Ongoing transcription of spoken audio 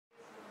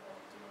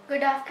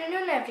Good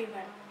afternoon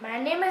everyone.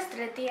 My name is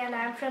Dhrithi and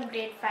I am from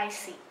grade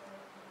 5C.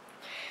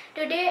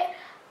 Today,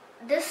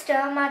 this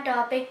term our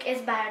topic is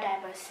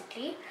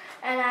biodiversity,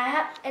 and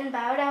in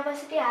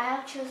biodiversity I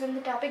have chosen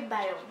the topic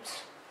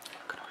biomes.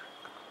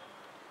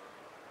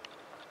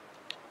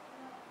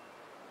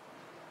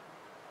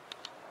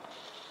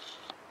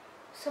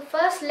 So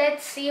first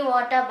let's see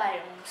what are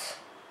biomes.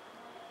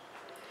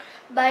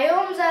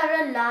 Biomes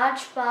are a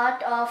large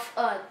part of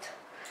Earth,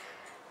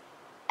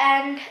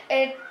 and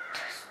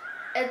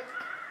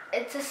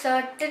it's a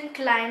certain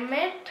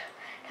climate,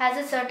 has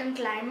a certain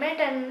climate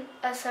and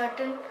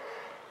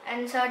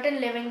certain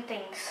living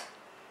things.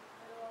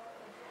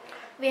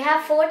 We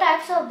have 4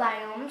 types of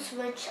biomes,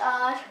 which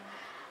are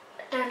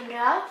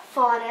tundra,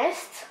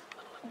 forests,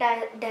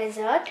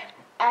 desert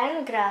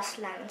and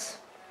grasslands.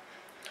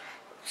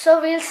 So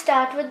we'll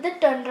start with the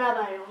tundra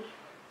biome.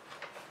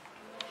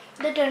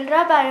 The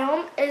tundra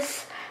biome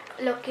is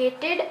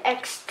located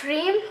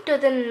extreme to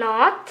the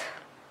north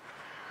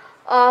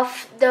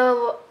of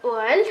the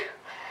world,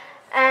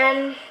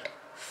 and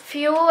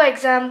few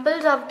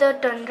examples of the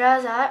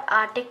tundras are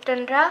Arctic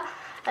tundra,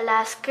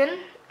 Alaskan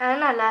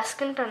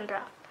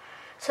tundra.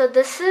 So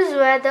this is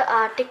where the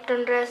Arctic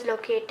tundra is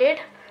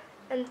located,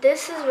 and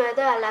this is where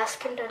the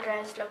Alaskan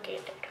tundra is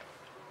located.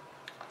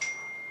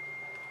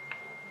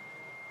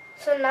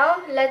 So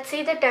now let's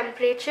see the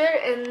temperature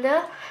in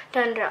the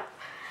tundra.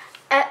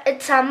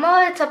 At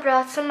summer, it's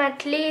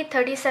approximately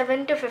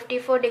 37 to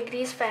 54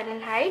 degrees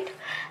Fahrenheit,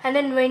 and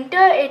in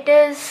winter it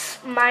is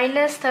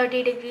minus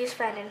 30 degrees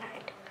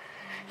Fahrenheit.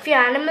 Few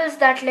animals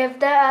that live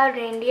there are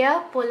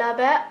reindeer, polar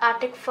bear,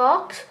 Arctic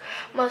fox,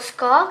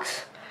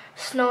 muskox,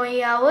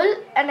 snowy owl,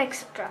 and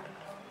etc.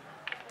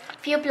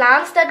 Few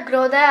plants that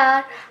grow there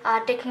are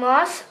Arctic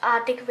moss,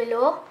 Arctic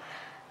willow,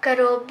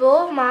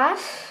 carobo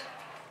moss,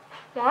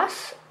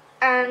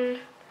 and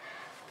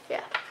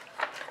yeah.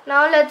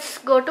 Now let's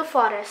go to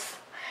forests.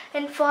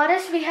 In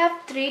forest we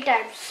have 3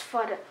 types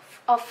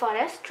of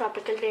forest: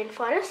 tropical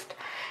rainforest,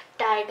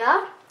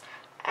 taiga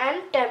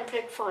and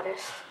temperate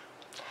forest.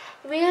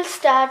 We'll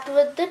start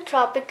with the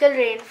tropical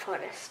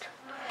rainforest.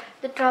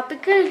 The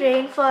tropical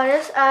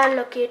rainforests are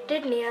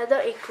located near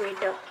the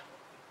equator.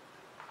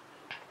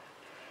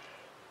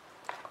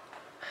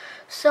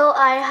 So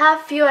I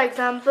have few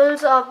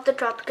examples of the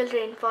tropical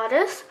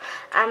rainforests: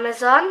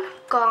 Amazon,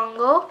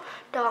 Congo,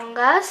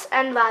 Tongass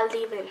and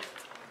Maldives.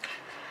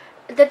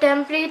 The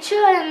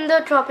temperature in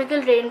the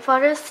tropical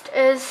rainforest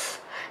is,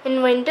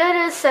 in winter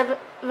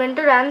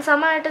and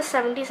summer, it is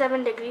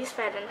 77 degrees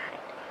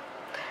Fahrenheit.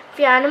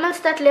 Few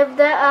animals that live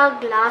there are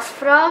glass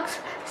frogs,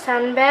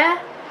 sun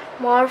bear,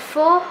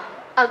 morpho,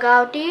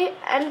 agouti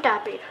and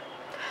tapir.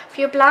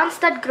 Few plants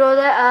that grow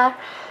there are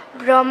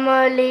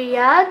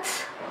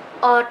bromeliads,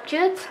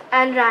 orchids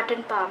and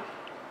rattan palm.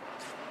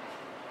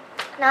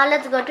 Now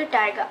let's go to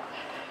taiga.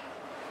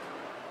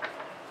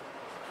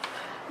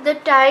 The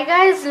taiga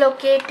is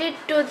located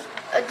to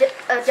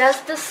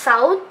just the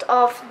south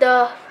of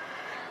the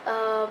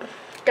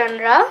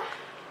tundra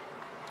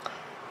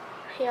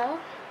here,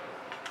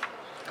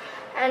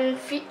 and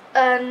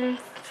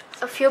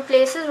a few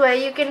places where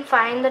you can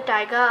find the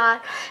taiga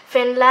are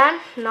Finland,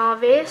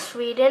 Norway,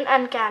 Sweden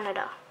and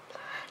Canada.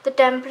 The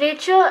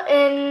temperature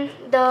in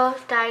the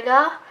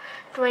taiga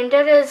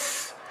winter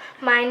is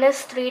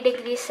minus 3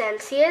 degrees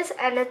Celsius,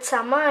 and in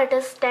summer it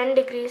is 10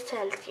 degrees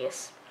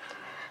Celsius.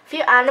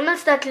 Few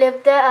animals that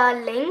live there are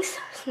lynx,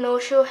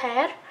 snowshoe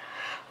hare,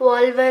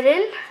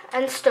 wolverine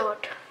and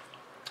stoat.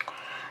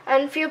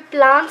 And few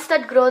plants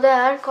that grow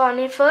there are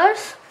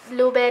conifers,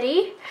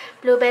 blueberry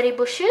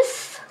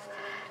bushes,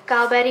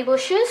 cowberry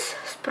bushes,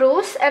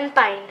 spruce and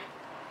pine.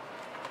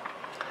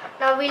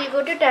 Now we'll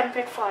go to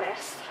temperate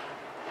forests.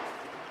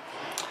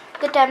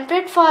 The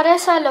temperate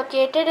forests are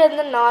located in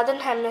the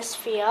northern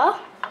hemisphere,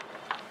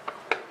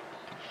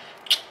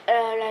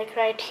 like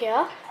right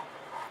here.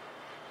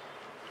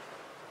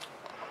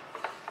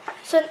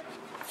 So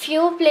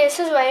few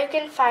places where you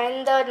can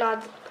find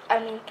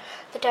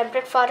the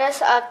temperate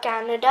forests are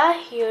Canada,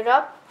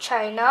 Europe,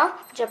 China,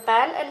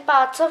 Japan and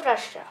parts of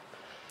Russia.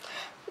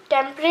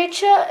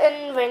 Temperature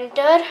in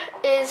winter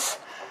is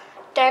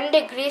 10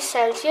 degrees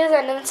Celsius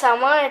and in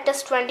summer it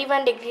is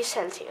 21 degrees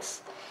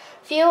Celsius.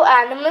 Few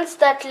animals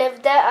that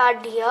live there are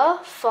deer,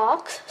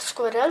 fox,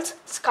 squirrels,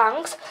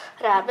 skunks,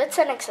 rabbits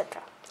and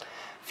etc.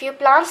 Few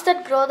plants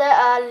that grow there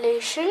are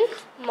lichen,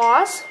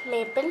 moss,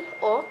 maple,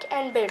 oak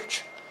and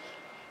birch.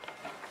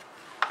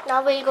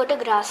 Now we'll go to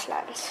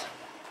grasslands.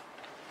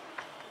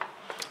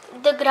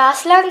 The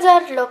grasslands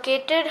are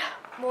located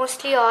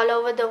mostly all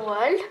over the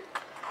world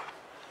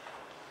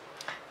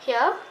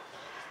here,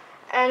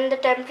 and the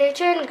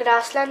temperature in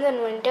grasslands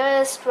in winter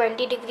is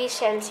 20 degrees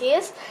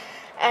Celsius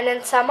and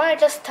in summer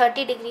it is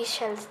 30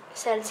 degrees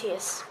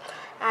Celsius.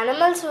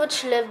 Animals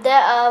which live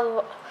there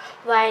are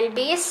wild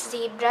beasts,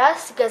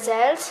 zebras,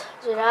 gazelles,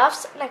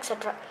 giraffes and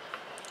etc.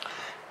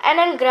 And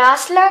in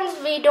grasslands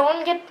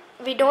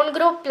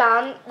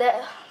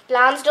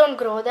plants don't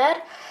grow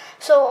there,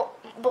 so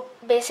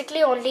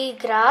basically only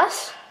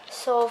grass,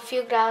 So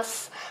few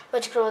grass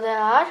which grow there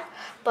are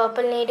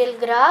purple needle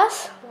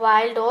grass,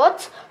 wild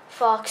oats,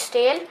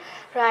 foxtail,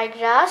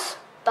 ryegrass,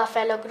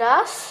 buffalo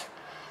grass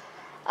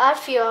are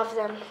few of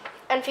them.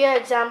 And few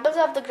examples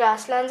of the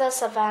grasslands are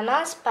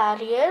savannas,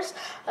 barriers,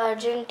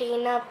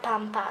 Argentina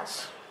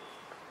pampas.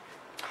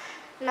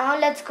 Now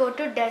let's go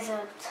to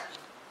deserts.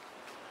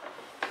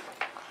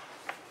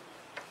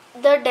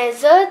 The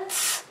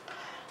deserts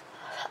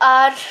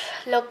are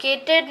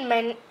located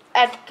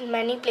at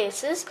many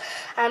places.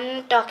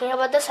 I'm talking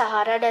about the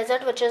Sahara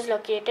Desert, which is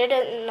located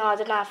in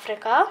northern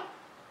Africa.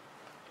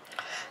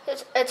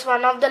 It's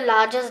one of the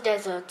largest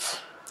deserts.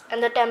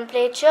 And the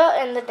temperature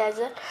in the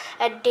desert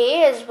at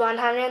day is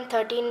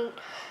 113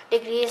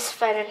 degrees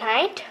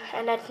Fahrenheit,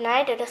 and at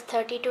night it is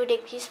 32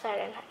 degrees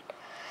Fahrenheit.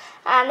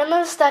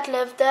 Animals that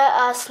live there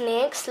are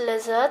snakes,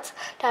 lizards,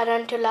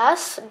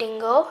 tarantulas,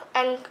 dingo,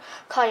 and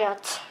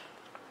coyotes.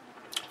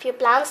 Few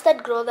plants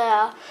that grow there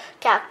are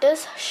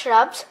cactus,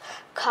 shrubs,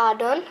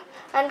 cardon,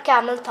 and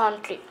camel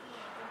thorn tree.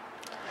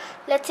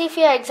 Let's see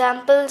few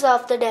examples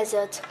of the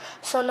deserts: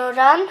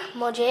 Sonoran,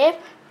 Mojave,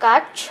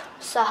 Kutch,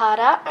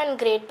 Sahara, and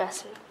Great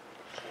Basin.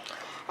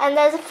 And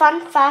there's a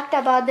fun fact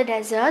about the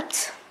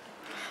deserts,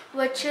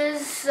 which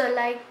is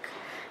like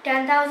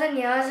 10,000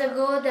 years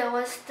ago there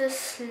was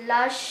this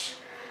lush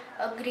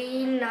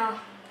green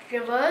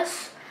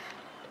rivers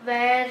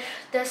where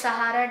the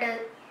Sahara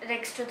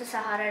next to the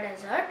Sahara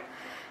Desert.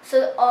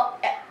 So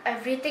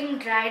everything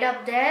dried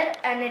up there,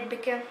 and it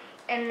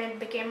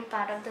became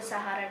part of the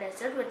Sahara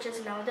Desert, which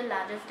is now the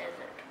largest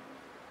desert.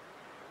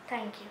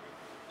 Thank you.